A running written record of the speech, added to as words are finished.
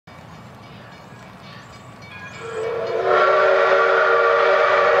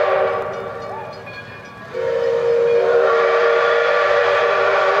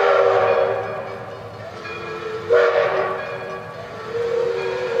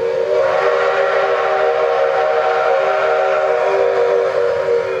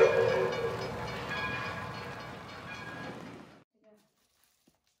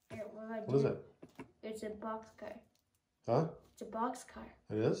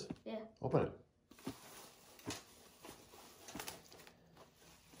is? Yeah. Open it.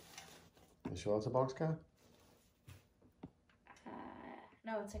 You sure it's a box car?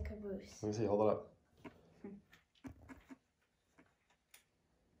 No, it's a caboose. Let me see, hold it up.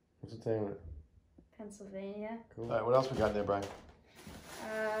 What's it saying on it? Pennsylvania. Cool. All right, what else we got in there, Brian?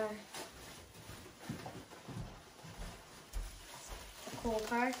 A cool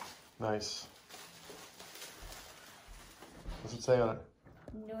card. Nice. What's it say on it?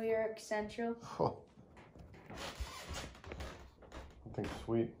 New York Central. Oh. That thing's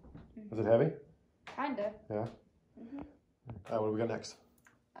sweet. Is it heavy? Kinda. Yeah. All right, what do we got next?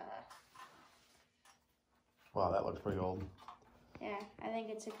 Wow, that looks pretty old. Yeah, I think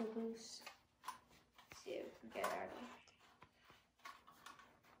it's a caboose. Let's see if we can get it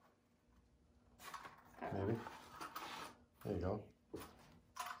out of it. Maybe. There you go.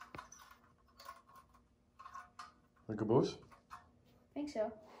 The caboose? I think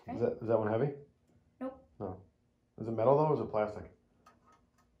so. Right? Is that one heavy? Nope. No. Is it metal though, or is it plastic?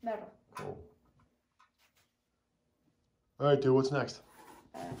 Metal. Cool. All right, dude, what's next?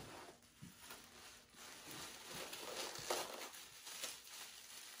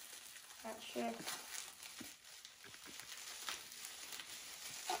 Not sure.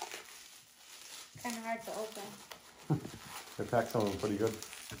 Kind of hard to open. They packed some of them pretty good.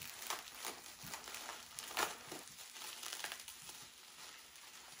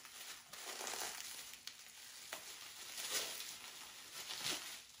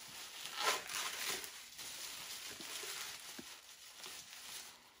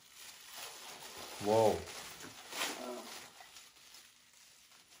 Whoa.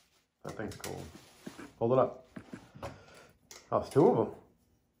 That thing's cool. Hold it up. Oh, it's two of them.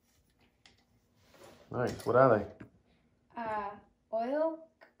 Nice. What are they? Oil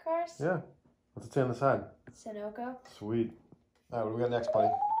cars? Yeah. What's it say on the side? Sunoco. Sweet. All right, what do we got next, buddy?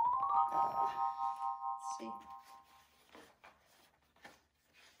 Let's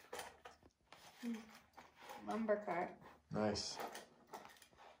see. Lumber car. Nice.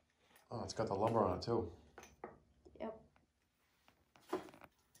 Oh, it's got the lumber on it too. Yep.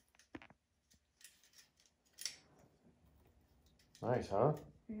 Nice, huh?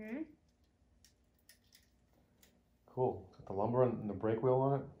 Mhm. Cool. Got the lumber and the brake wheel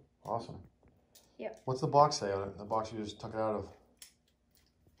on it. Awesome. Yep. What's the box say on it? The box you just took it out of.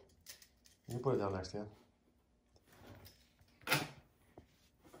 You can put it down next to you.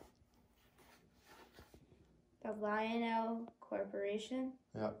 The Lionel Corporation.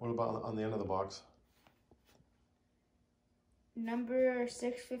 Yeah. What about on the end of the box? Number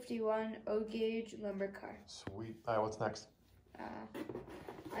 651 O-gauge lumber car. Sweet. All right, what's next?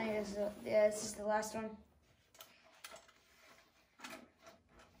 I think this is the last one.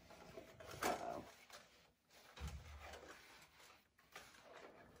 Uh-oh.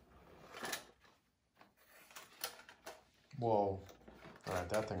 Whoa. All right,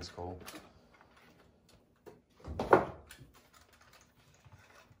 that thing's cool.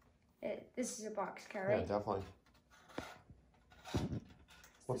 This is a box car, Yeah, right? definitely.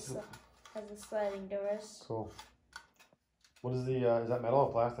 What's This it? has the sliding doors. Cool. What is the, is that metal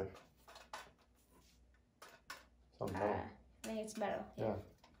or plastic? Something metal. I think it's metal.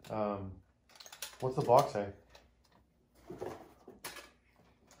 Yeah. What's the box say?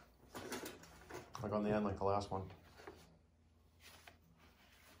 Like on the end, like the last one.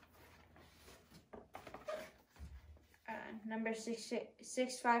 Number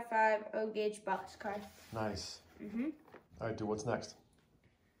 655 O-gauge box car. Nice. Mhm. All right, dude, what's next?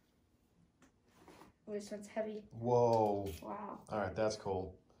 Oh, this one's heavy. Whoa. Wow. All right, that's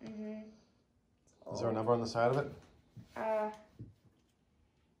cool. Mhm. Is there a number on the side of it?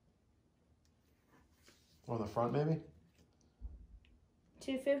 Or the front, maybe?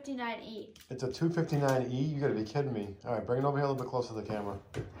 259E. It's a 259E? You gotta be kidding me. All right, bring it over here a little bit closer to the camera.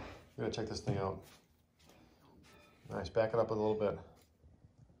 We gotta check this thing out. Nice, back it up a little bit.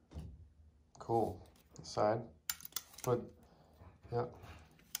 Cool. Side. Put, yeah.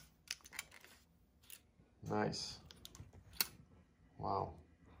 Nice. Wow.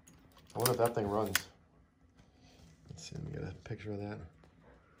 I wonder if that thing runs. Let's see, let me get a picture of that.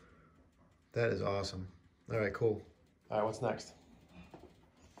 That is awesome. All right, cool. All right, what's next?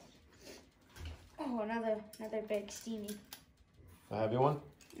 Oh, another big steamy. A heavy one?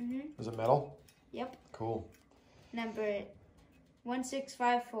 Mhm. Is it metal? Yep. Cool. Number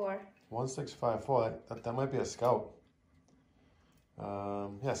 1654. 1654, that might be a Scout.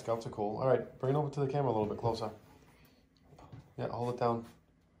 Yeah, Scouts are cool. All right, bring it over to the camera a little bit closer. Yeah, hold it down.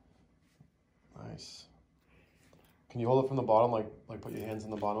 Nice. Can you hold it from the bottom, like put your hands in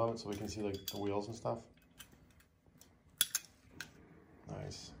the bottom of it so we can see like the wheels and stuff? Nice.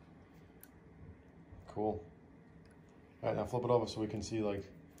 Nice. Cool. All right, now flip it over so we can see, like,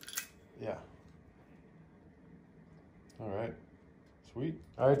 yeah. All right. Sweet.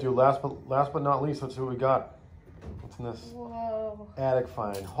 All right, dude, last but not least, let's see what we got. What's in this? Whoa. Attic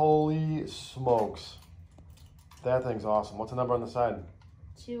find. Holy smokes. That thing's awesome. What's the number on the side?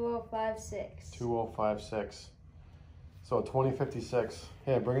 2056. 2056. So 2056.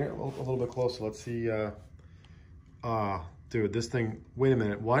 Hey, bring it a little bit closer. Let's see. Dude, this thing. Wait a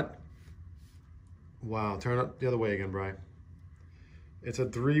minute. What? Wow. Turn it the other way again, Brian. It's a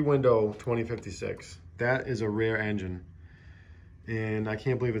 3-window 2056. That is a rare engine. And I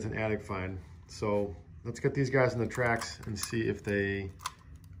can't believe it's an attic find. So let's get these guys in the tracks and see if they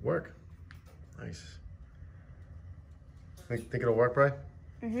work. Nice. Think it'll work, Brian?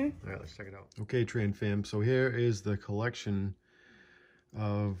 Mm-hmm. All right, let's check it out. Okay, train fam. So here is the collection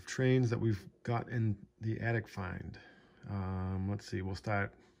of trains that we've got in the attic find. Let's see. We'll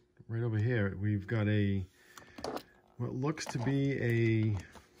start right over here. We've got what looks to be a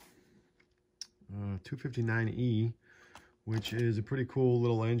 259E, which is a pretty cool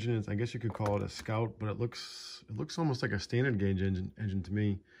little engine. I guess you could call it a Scout, but it looks almost like a standard gauge engine to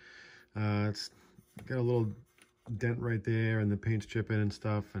me. It's got a little dent right there, and the paint's chipping and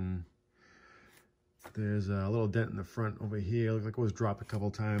stuff, and there's a little dent in the front over here. Looks like it was dropped a couple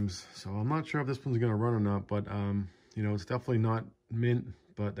times, so I'm not sure if this one's gonna run or not, but you know, it's definitely not mint,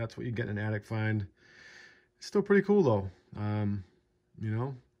 but that's what you get in an attic find. It's still pretty cool though. You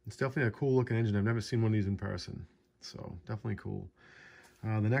know, it's definitely a cool looking engine. I've never seen one of these in person, so definitely cool.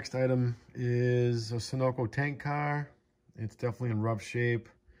 The next item is a Sunoco tank car. It's definitely in rough shape.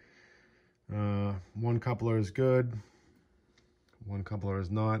 One coupler is good, one coupler is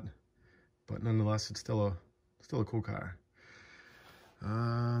not, but nonetheless, it's still a cool car.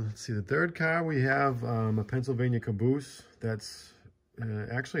 Let's see, the third car we have a Pennsylvania caboose that's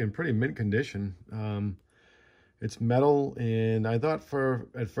actually in pretty mint condition. It's metal, and I thought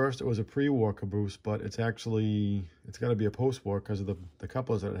at first it was a pre-war caboose, but it's got to be a post-war because of the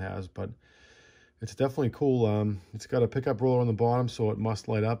couplers that it has. But it's definitely cool. It's got a pickup roller on the bottom, so it must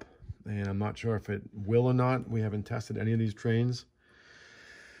light up. And I'm not sure if it will or not. We haven't tested any of these trains.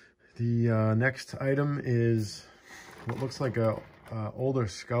 The next item is what looks like a older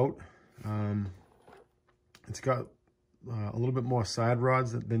Scout. It's got a little bit more side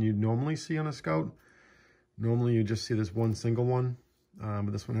rods than you'd normally see on a Scout. Normally you just see this one single one,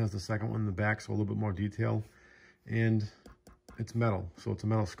 but this one has the second one in the back, so a little bit more detail. And it's metal, so it's a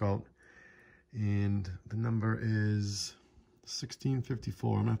metal Scout. And the number is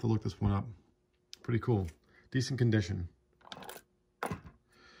 1654. I'm gonna have to look this one up. Pretty cool. Decent condition.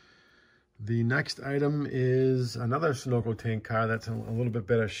 The next item is another Sunoco tank car that's in a little bit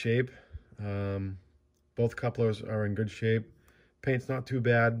better shape. Both couplers are in good shape. Paint's not too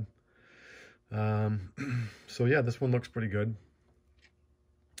bad. So yeah, this one looks pretty good.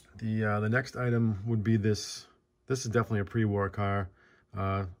 The next item would be this. This is definitely a pre-war car.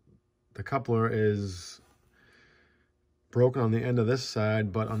 The coupler is broken on the end of this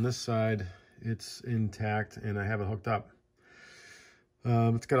side, but on this side it's intact and I have it hooked up.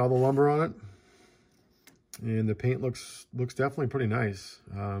 It's got all the lumber on it, and the paint looks definitely pretty nice.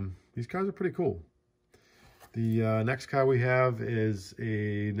 These cars are pretty cool. The next car we have is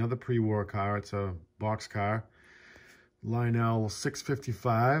another pre-war car. It's a box car, Lionel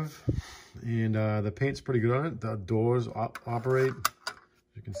 655, and the paint's pretty good on it. The doors operate,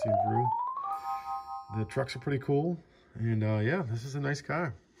 as you can see through. The trucks are pretty cool. And yeah, this is a nice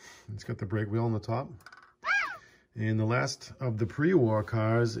car. It's got the brake wheel on the top. And the last of the pre-war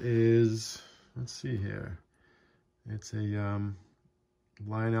cars is, let's see here. It's a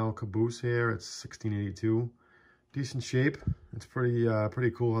Lionel caboose here. It's 1682. Decent shape. It's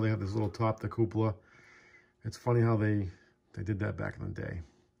pretty cool how they have this little top, the cupola. It's funny how they did that back in the day.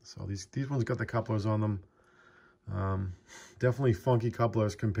 So these ones got the couplers on them. Definitely funky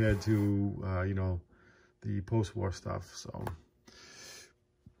couplers compared to you know, the post-war stuff. So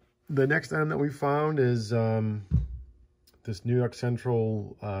the next item that we found is this New York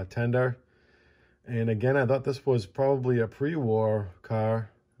Central tender. And again, I thought this was probably a pre-war car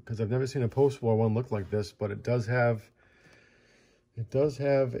because I've never seen a post-war one look like this, but it does have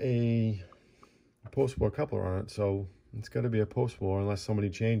a post-war coupler on it, so it's got to be a post-war unless somebody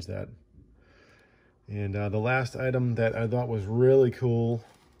changed that. And the last item that I thought was really cool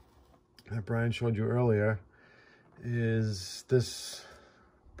that Brian showed you earlier is this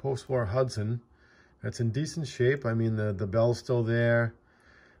post-war Hudson. It's in decent shape. I mean, the bell's still there.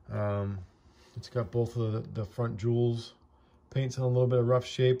 It's got both of the front jewels. Paint's in a little bit of rough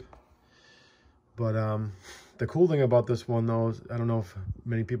shape, but The cool thing about this one, though, is, I don't know if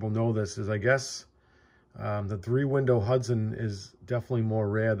many people know this, is I guess the 3-window Hudson is definitely more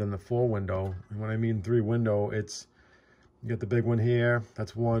rare than the 4-window. And when I mean 3-window, it's, you get the big one here,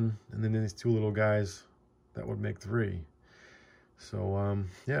 that's 1, and then these 2 little guys, that would make 3. So,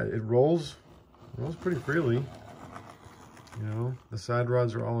 yeah, it rolls pretty freely. You know, the side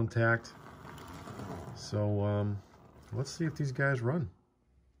rods are all intact. So, let's see if these guys run.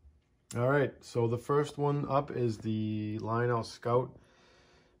 All right, so the first one up is the Lionel Scout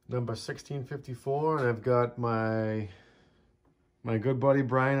number 1654, and I've got my good buddy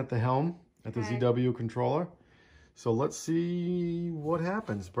Brian at the helm, at the ZW controller. So let's see what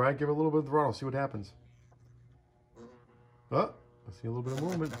happens. Brian, give it a little bit of throttle, see what happens. Oh, I see a little bit of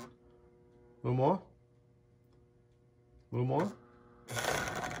movement. A little more. A little more.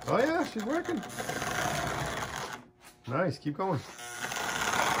 Oh yeah, she's working. Nice, keep going.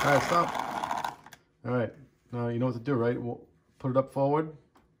 All right, stop. All right, now you know what to do, right? We'll put it up forward.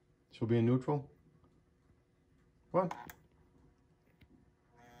 She'll be in neutral. Come on.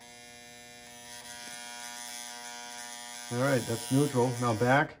 All right, that's neutral. Now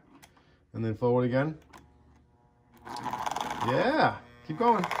back, and then forward again. Yeah, keep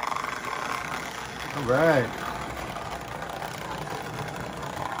going. All right.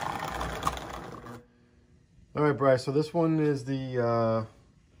 All right, Bryce, so this one is the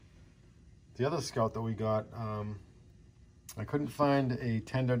other Scout that we got. I couldn't find a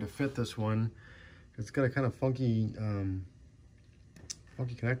tender to fit this one. It's got a kind of funky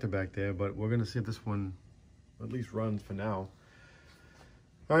connector back there, but we're gonna see if this one at least runs for now.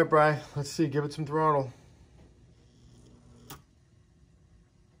 All right, Bri, let's see, give it some throttle.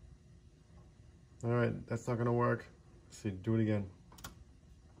 All right, that's not gonna work. Let's see, do it again.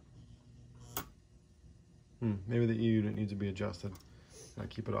 Maybe the E unit needs to be adjusted. I'll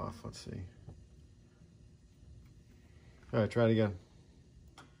keep it off, let's see. All right, try it again.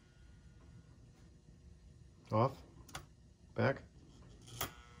 Off, back.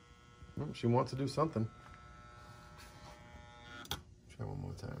 Oh, she wants to do something. Try one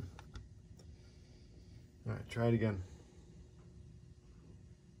more time. All right, try it again.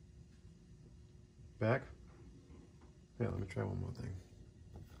 Back. Yeah, let me try one more thing.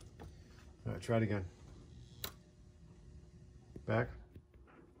 All right, try it again. Back.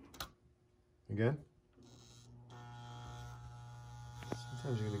 Again.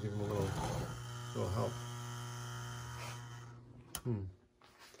 Sometimes you're gonna give him a little help.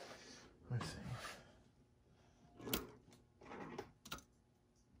 Let's see.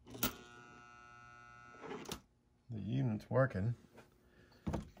 The unit's working.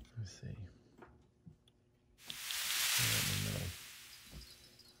 Let's see. Right in the middle.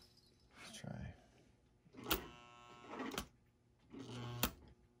 Let's try.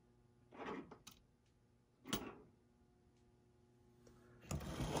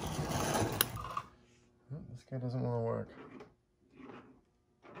 This guy doesn't want to work.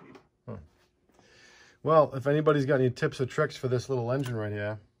 Well, if anybody's got any tips or tricks for this little engine right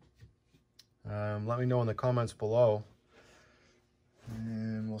here, let me know in the comments below.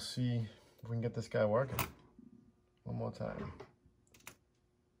 And we'll see if we can get this guy working. One more time.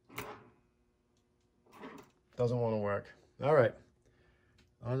 Doesn't want to work. All right.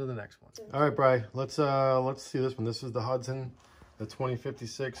 On to the next one. All right, Bri, let's see this one. This is the Hudson, the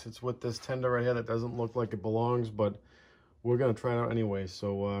 2056. It's with this tender right here that doesn't look like it belongs, but we're gonna try it out anyway.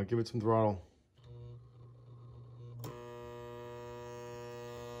 So give it some throttle.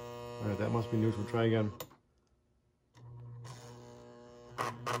 All right, that must be neutral. Try again.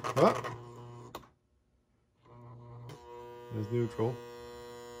 Oh. There's neutral.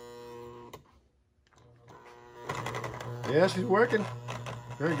 Yeah, she's working.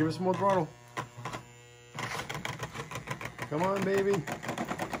 All right, give her some more throttle. Come on, baby.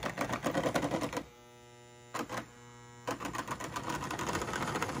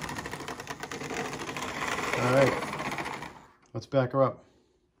 All right, let's back her up.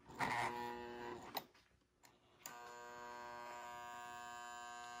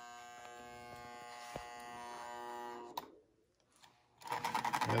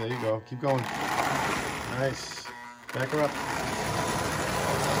 Yeah, there you go. Keep going. Nice. Back her up.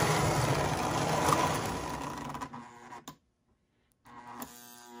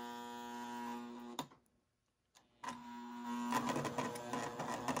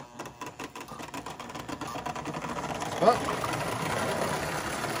 Oh.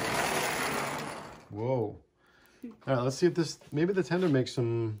 Whoa. All right, let's see if this, maybe the tender makes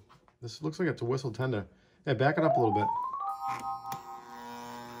some, this looks like it's a whistle tender. Yeah, back it up a little bit.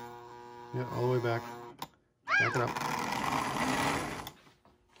 Yeah, all the way back. Back it up.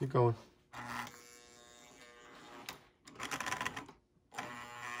 Keep going.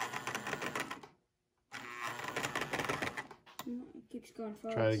 Keeps going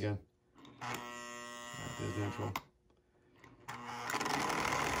forward. Try it again. Right, there's neutral.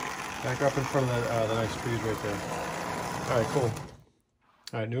 Back up in front of the nice trees right there. All right, cool.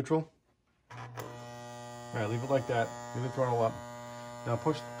 All right, neutral. All right, leave it like that. Leave the throttle up. Now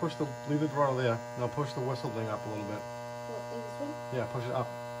leave the throttle there. Now push the whistle thing up a little bit. What, this one? Yeah, push it up.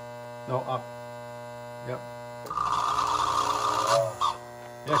 No, up. Yep.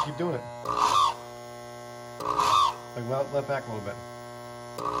 Yeah, keep doing it. Like let back a little bit.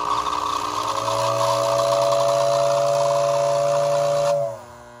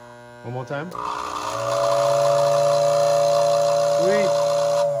 One more time. Sweet.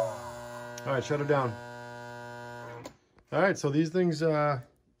 All right, shut her down. All right, so these things,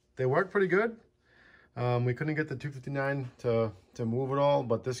 they work pretty good. We couldn't get the 259 to move at all,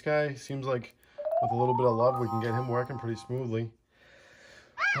 but this guy seems like with a little bit of love, we can get him working pretty smoothly.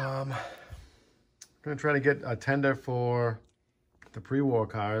 I'm gonna try to get a tender for the pre-war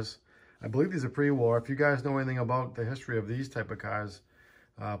cars. I believe these are pre-war. If you guys know anything about the history of these type of cars,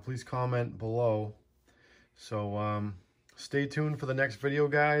 please comment below. So stay tuned for the next video,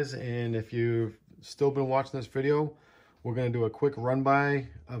 guys. And if you've still been watching this video, we're gonna do a quick run by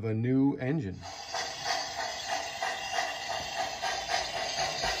of a new engine.